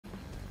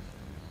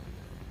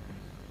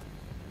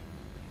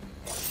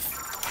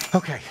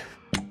Okay,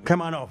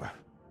 come on over.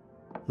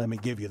 Let me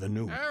give you the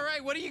news. All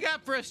right, what do you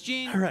got for us,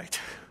 Gene? All right.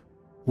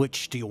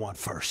 Which do you want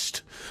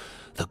first?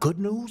 The good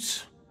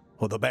news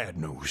or the bad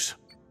news?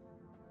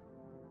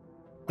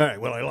 All right,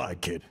 well, I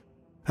lied, kid.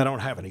 I don't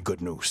have any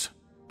good news.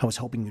 I was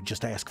hoping you'd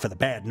just ask for the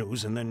bad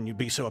news, and then you'd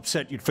be so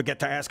upset you'd forget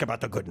to ask about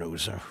the good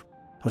news. I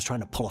was trying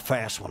to pull a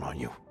fast one on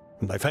you,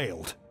 and I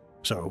failed.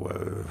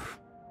 So,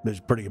 it's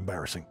pretty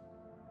embarrassing.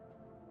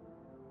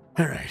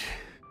 All right,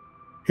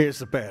 here's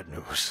the bad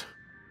news.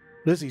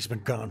 Lizzie's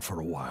been gone for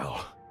a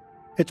while.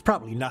 It's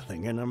probably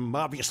nothing, and I'm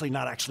obviously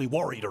not actually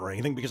worried or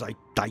anything because I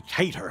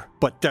hate her.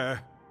 But,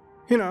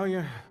 you know,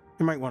 you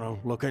might want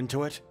to look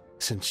into it,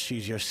 since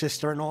she's your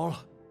sister and all.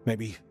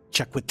 Maybe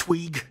check with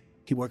Tweeg.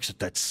 He works at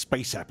that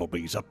Space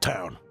Applebee's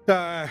uptown.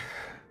 Yeah,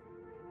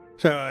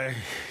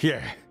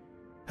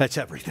 that's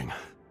everything.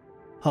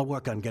 I'll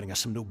work on getting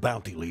us some new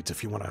bounty leads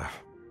if you want to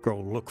go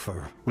look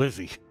for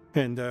Lizzie.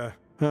 And,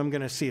 I'm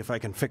gonna see if I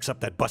can fix up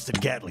that busted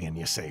Gatlian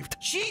you saved.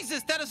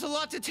 Jesus, that is a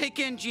lot to take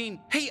in, Gene.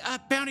 Hey,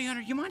 Bounty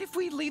Hunter, you mind if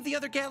we leave the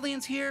other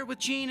Gatlians here with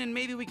Gene and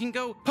maybe we can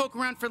go poke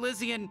around for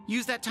Lizzie and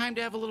use that time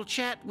to have a little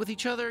chat with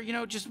each other? You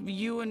know, just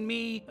you and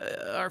me,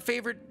 our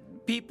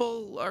favorite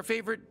people, our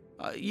favorite,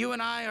 you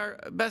and I, our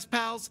best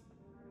pals.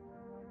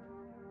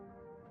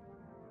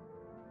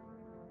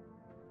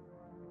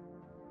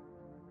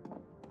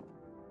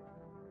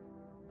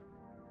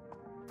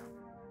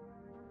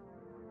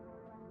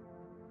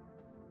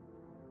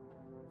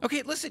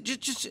 Okay, listen,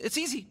 just it's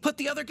easy. Put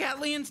the other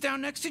Gatlians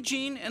down next to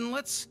Gene, and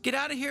let's get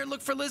out of here,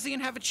 look for Lizzie,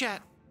 and have a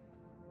chat.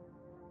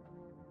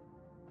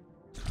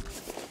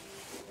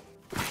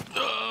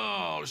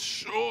 Oh,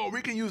 sure,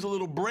 we can use a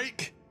little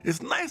break.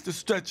 It's nice to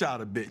stretch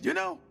out a bit, you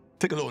know?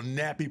 Take a little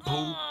nappy poo.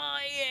 Oh,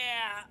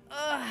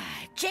 yeah.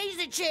 Change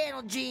the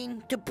channel,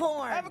 Gene, to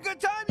porn. Have a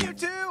good time, you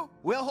two.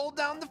 We'll hold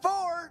down the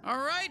fort. All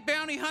right,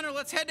 Bounty Hunter,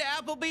 let's head to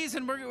Applebee's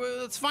and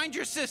let's find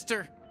your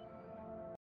sister.